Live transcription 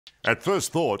At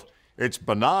first thought, it's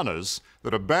bananas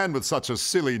that a band with such a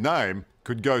silly name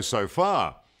could go so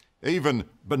far. Even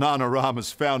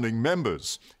Bananarama's founding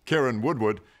members, Keren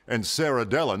Woodward and Sara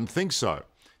Dallin, think so.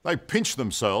 They pinch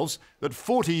themselves that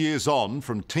 40 years on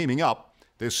from teaming up,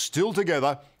 they're still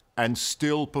together and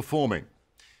still performing.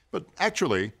 But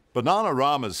actually,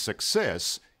 Bananarama's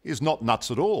success is not nuts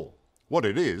at all. What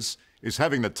it is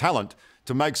having the talent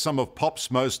to make some of pop's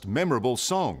most memorable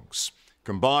songs,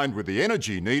 combined with the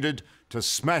energy needed to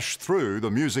smash through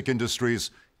the music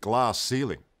industry's glass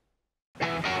ceiling.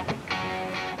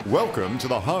 Welcome to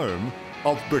the home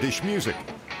of British music,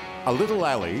 a little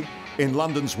alley in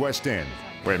London's West End,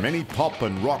 where many pop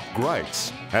and rock greats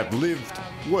have lived,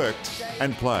 worked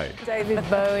and played. David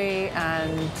Bowie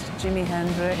and Jimi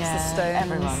Hendrix, the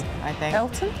Stones. Everyone, I think.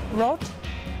 Elton, Rod.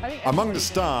 Among the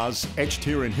stars etched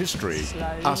here in history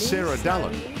are Sarah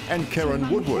Dallin and Keren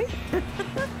Woodward,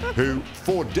 who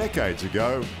 4 decades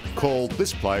ago called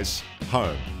this place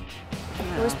home.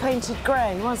 It was painted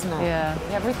grey, wasn't it? Yeah.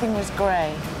 Everything was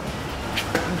grey,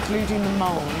 including the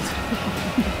mould.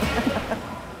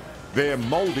 Their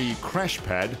mouldy crash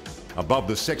pad above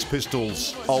the Sex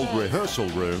Pistols' old rehearsal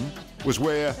room was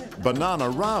where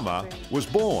Bananarama was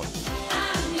born.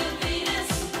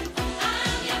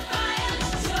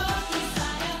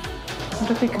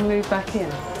 What if we can move back in?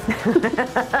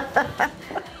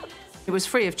 It was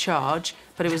free of charge,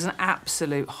 but it was an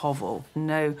absolute hovel.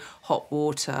 No hot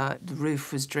water, the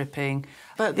roof was dripping.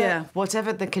 But yeah,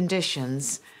 whatever the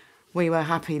conditions, we were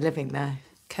happy living there.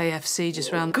 KFC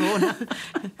just round the corner.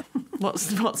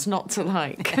 What's not to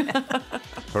like?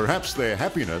 Perhaps their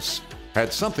happiness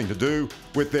had something to do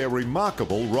with their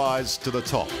remarkable rise to the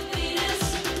top.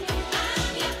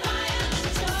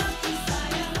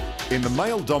 In the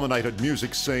male-dominated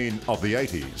music scene of the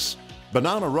 80s,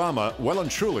 Bananarama well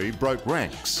and truly broke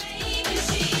ranks,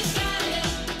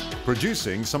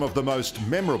 producing some of the most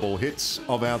memorable hits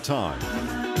of our time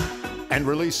and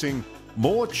releasing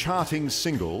more charting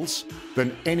singles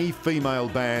than any female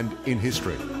band in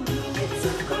history.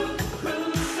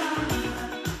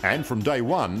 And from day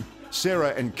one, Sara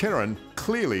and Keren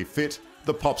clearly fit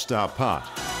the pop star part.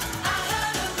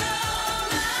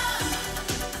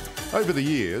 Over the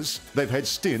years, they've had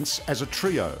stints as a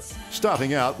trio,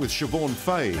 starting out with Siobhan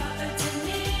Fay,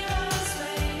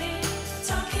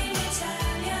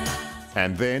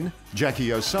 and then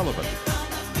Jackie O'Sullivan.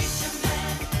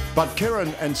 But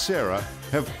Keren and Sara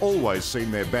have always seen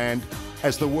their band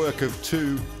as the work of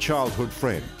 2 childhood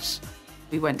friends.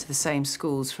 We went to the same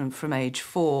schools from age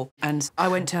 4, and I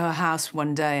went to her house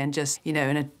one day and just, you know,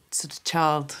 in a sort of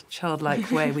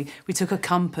childlike way, we took a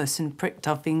compass and pricked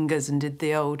our fingers and did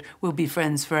the old "we'll be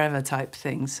friends forever" type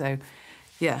thing. So,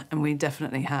 yeah, and we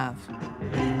definitely have.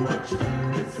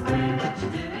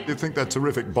 Do you think that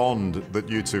terrific bond that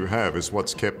you two have is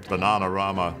what's kept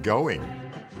Bananarama going?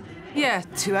 Yeah,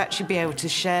 To actually be able to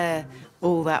share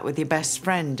all that with your best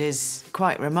friend is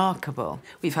quite remarkable.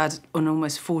 we've had an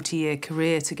almost 40-year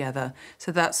career together,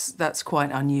 so that's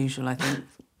quite unusual, I think.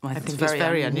 I think it's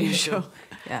very unusual.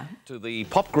 Yeah. To the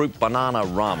pop group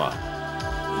Bananarama.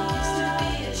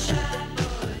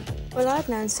 Well, I've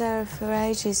known Sarah for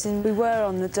ages and we were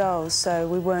on the dole, so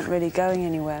we weren't really going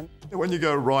anywhere. When you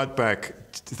go right back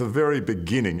to the very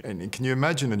beginning, and can you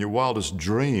imagine in your wildest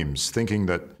dreams thinking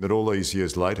that all these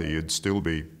years later you'd still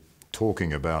be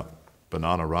talking about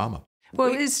Bananarama?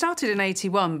 Well, it started in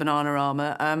 '81,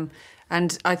 Bananarama,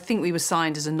 and I think we were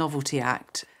signed as a novelty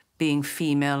act. Being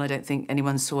female, I don't think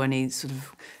anyone saw any sort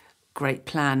of great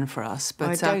plan for us. But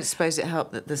I don't suppose it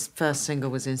helped that this first single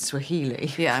was in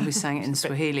Swahili. yeah, and we sang it in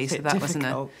Swahili, so that wasn't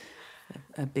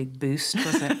a big boost,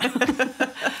 was it?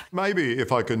 Maybe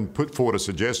if I can put forward a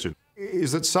suggestion,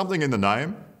 is it something in the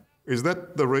name? Is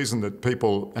that the reason that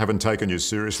people haven't taken you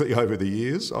seriously over the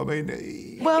years? I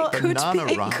mean, Well,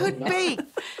 Bananarama. it could be.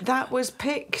 That was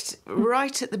picked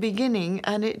right at the beginning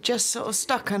and it just sort of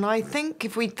stuck. And I think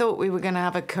if we thought we were going to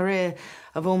have a career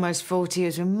of almost 40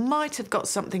 years, we might have got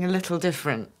something a little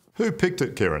different. Who picked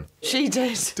it, Keren? She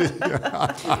did.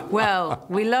 Well,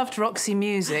 we loved Roxy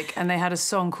Music, and they had a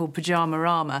song called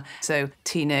Pyjamarama. So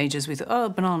teenagers, we thought, oh,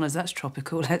 bananas, that's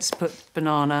tropical. Let's put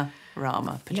Bananarama,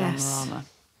 Pyjamarama.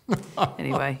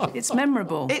 Anyway, it's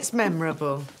memorable. It's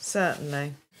memorable,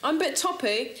 certainly. I'm a bit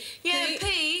toppy. Yeah,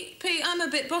 Pete, I'm a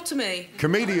bit bottomy.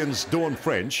 Comedians Dawn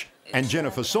French and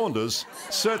Jennifer Saunders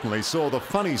certainly saw the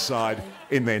funny side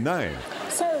in their name.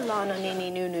 So, Lana Nini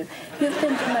Nunu, you've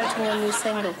been promoting your new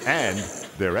single. And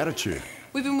their attitude.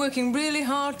 We've been working really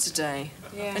hard today.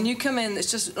 Yeah. And you come in,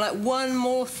 it's just like one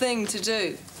more thing to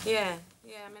do. Yeah.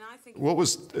 Yeah, I mean, I think... What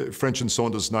was French and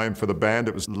Saunders' name for the band?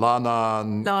 It was Lana...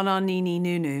 Lana Nini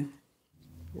Nunu.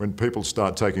 When people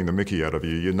start taking the mickey out of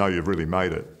you, you know you've really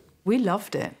made it. We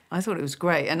loved it. I thought it was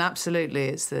great, and absolutely,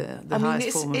 it's the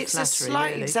highest form of flattery. It's a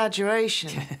slight really.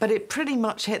 exaggeration, but it pretty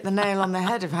much hit the nail on the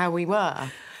head of how we were.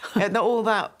 And all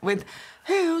that with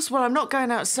heels. Well, I'm not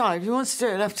going outside. If he wants to do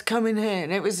it, he'll have to come in here.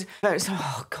 And it was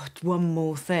oh God, one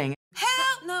more thing.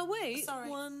 Help! No, wait.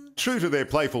 Sorry. True to their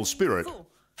playful spirit,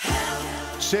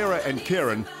 Sara and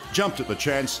Keren jumped at the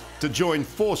chance to join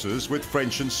forces with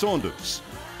French and Saunders,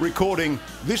 recording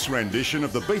this rendition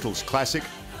of the Beatles classic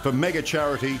for mega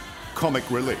charity Comic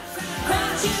Relief.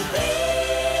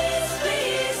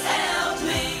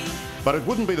 But it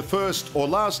wouldn't be the first or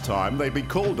last time they'd be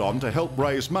called on to help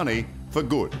raise money for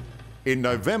good. In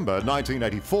November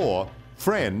 1984,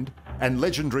 friend and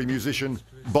legendary musician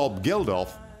Bob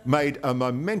Geldof made a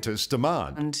momentous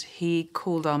demand. And he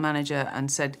called our manager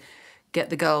and said, get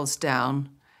the girls down.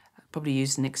 Probably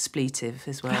used an expletive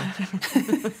as well.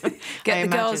 Get the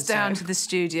girls down to the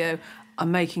studio.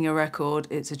 I'm making a record,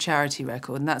 it's a charity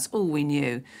record, and that's all we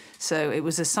knew. So it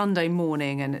was a Sunday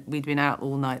morning, and we'd been out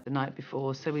all night the night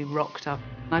before, so we rocked up.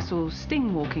 I saw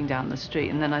Sting walking down the street,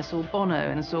 and then I saw Bono,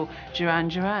 and I saw Duran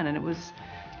Duran, and it was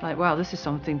like, wow, this is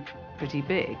something pretty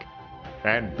big.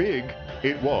 And big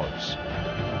it was.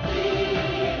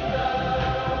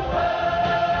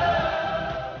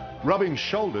 Rubbing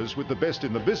shoulders with the best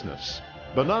in the business,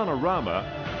 Bananarama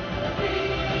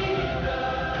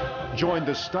joined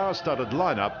the star-studded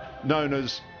lineup known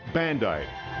as Band-Aid.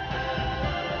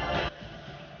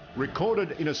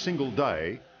 Recorded in a single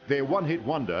day, their one-hit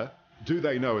wonder, Do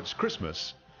They Know It's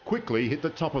Christmas, quickly hit the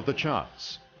top of the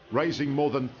charts, raising more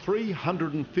than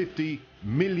 $350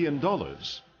 million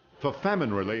for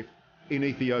famine relief in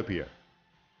Ethiopia.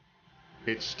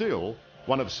 It's still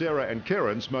one of Sara and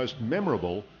Keren's most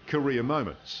memorable career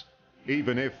moments,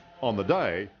 even if, on the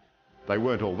day, they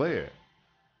weren't all there.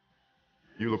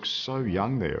 You look so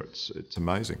young there, it's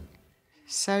amazing.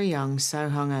 So young, so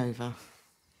hungover.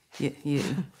 You.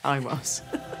 I was.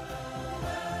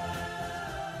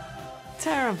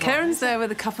 Terrible. Keren's there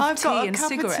with a cup of tea and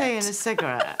cigarette. I've got a cup of tea and a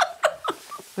cigarette.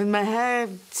 With my hair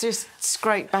just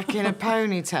scraped back in a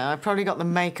ponytail. I probably got the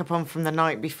makeup on from the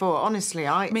night before. Honestly,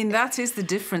 I mean, that is the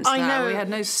difference now. I know. We had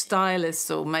no stylists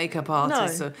or makeup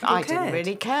artists. No, or I didn't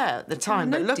really care at the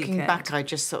time. But looking back, I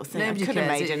just sort of think nobody I could have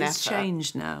made an effort. It's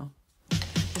changed now.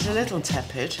 It's a little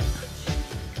tepid.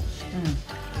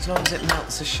 As long as it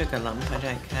melts a sugar lump, I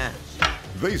don't care.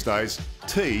 These days,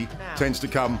 tea tends to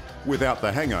come without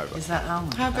the hangover. Is that how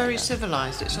much? How very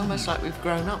civilised. It's almost like we've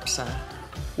grown up, sir.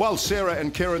 While Sara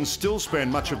and Keren still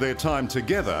spend much of their time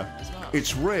together,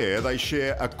 it's rare they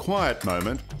share a quiet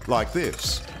moment like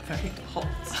this. Very hot.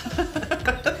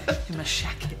 In my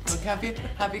shacket. Look, have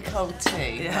you cold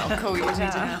tea? Yeah. I'll cool you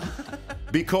down.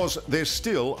 Because they're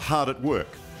still hard at work,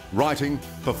 writing,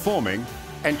 performing,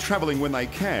 and travelling when they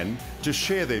can to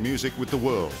share their music with the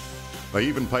world. They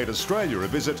even paid Australia a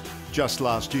visit just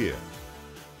last year.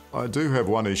 I do have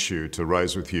one issue to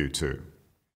raise with you two.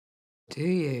 Do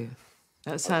you?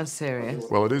 That sounds serious.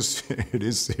 Well, it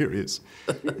is serious.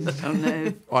 Oh,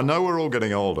 no. I know we're all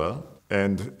getting older,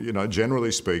 and, you know,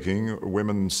 generally speaking,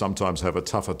 women sometimes have a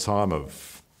tougher time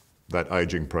of that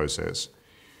ageing process.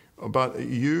 But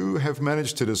you have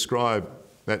managed to describe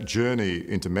that journey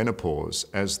into menopause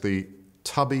as the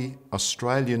Tubby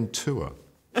Australian Tour.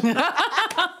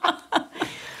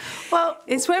 Well,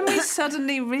 it's when we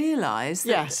suddenly realised that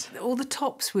Yes. all the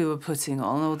tops we were putting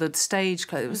on, all the stage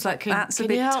clothes, it was like, that's a can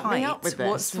bit you help tight. me up with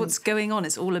this? What's going on?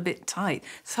 It's all a bit tight.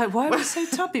 So why are we so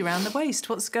tubby around the waist?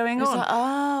 What's going It's on? like,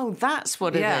 oh, that's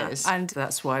what it is. And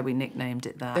that's why we nicknamed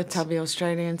it that. The Tubby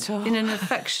Australian Tour. In an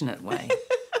affectionate way.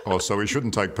 Oh, so we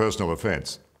shouldn't take personal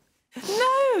offence.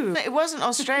 No! It wasn't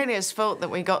Australia's fault that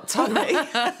we got tubby.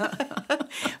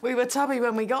 We were tubby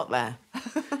when we got there.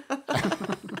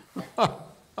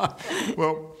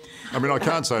 Well, I mean, I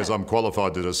can't say as I'm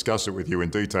qualified to discuss it with you in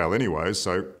detail anyway,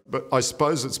 but I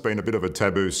suppose it's been a bit of a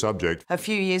taboo subject. A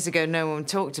few years ago, no one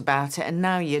talked about it, and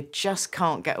now you just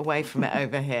can't get away from it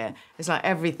over here. It's like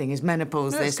everything is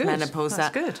menopause, That's this, good. menopause,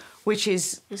 That's that. good. Which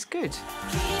is good.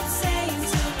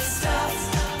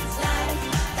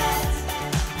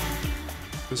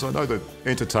 Because I know the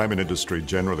entertainment industry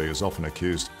generally is often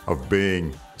accused of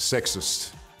being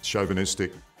sexist,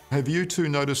 chauvinistic. Have you two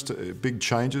noticed big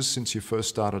changes since you first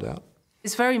started out?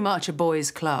 It's very much a boys'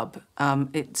 club.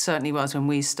 It certainly was when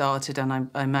we started, and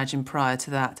I imagine prior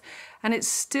to that. And it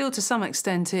still, to some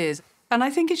extent, is. And I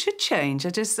think it should change.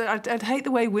 I'd hate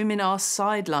the way women are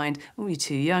sidelined. Oh, you're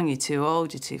too young, you're too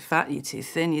old, you're too fat, you're too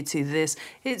thin, you're too this.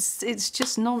 It's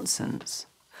just nonsense.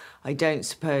 I don't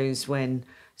suppose when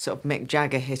sort of Mick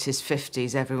Jagger hit his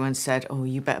 50s, everyone said, oh,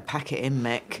 you better pack it in,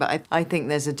 Mick. But I think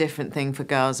there's a different thing for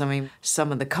girls. I mean,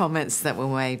 some of the comments that were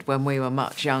made when we were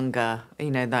much younger, you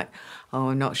know, like, oh,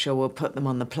 I'm not sure we'll put them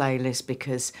on the playlist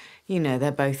because, you know,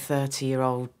 they're both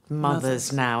 30-year-old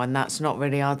mothers now, and that's not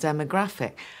really our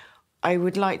demographic. I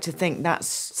would like to think that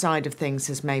side of things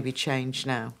has maybe changed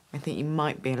now. I think you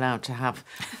might be allowed to have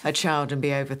a child and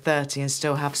be over 30 and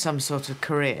still have some sort of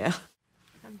career.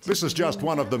 This is just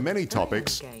one of the many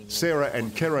topics Sara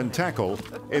and Keren tackle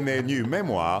in their new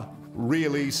memoir,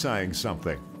 Really Saying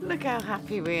Something. Look how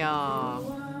happy we are.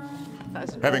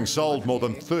 Having sold more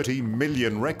than 30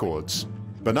 million records,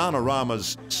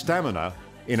 Bananarama's stamina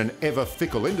in an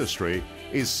ever-fickle industry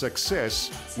is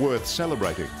success worth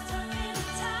celebrating.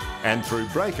 And through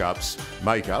breakups,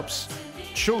 makeups,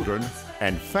 children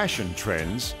and fashion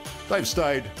trends, they've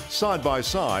stayed side by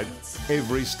side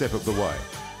every step of the way.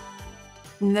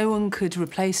 No one could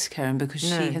replace Keren because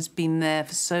she has been there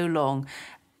for so long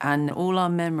and all our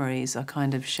memories are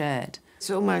kind of shared. It's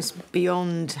almost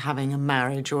beyond having a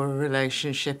marriage or a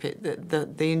relationship, the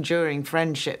enduring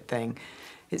friendship thing.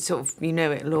 It's sort of, you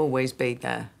know, it'll always be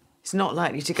there. It's not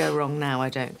likely to go wrong now, I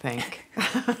don't think.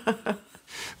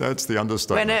 That's the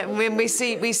understatement. When we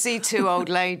see two old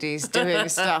ladies doing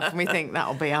stuff, and we think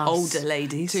that'll be us. Older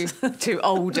ladies. Two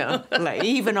older,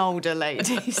 even older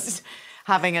ladies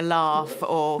having a laugh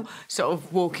or sort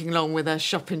of walking along with their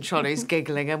shopping trolleys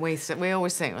giggling, and we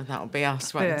always think, well, that'll be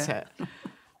us, won't it?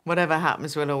 Whatever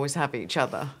happens, we'll always have each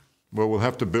other. Well, we'll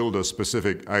have to build a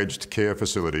specific aged care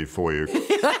facility for you.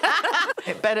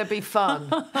 It better be fun.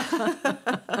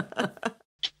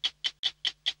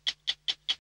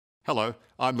 Hello,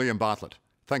 I'm Liam Bartlett.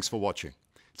 Thanks for watching.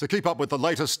 To keep up with the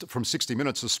latest from 60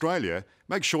 Minutes Australia,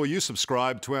 make sure you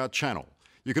subscribe to our channel.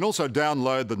 You can also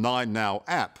download the 9Now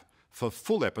app for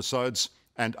full episodes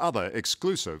and other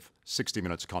exclusive 60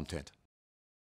 Minutes content.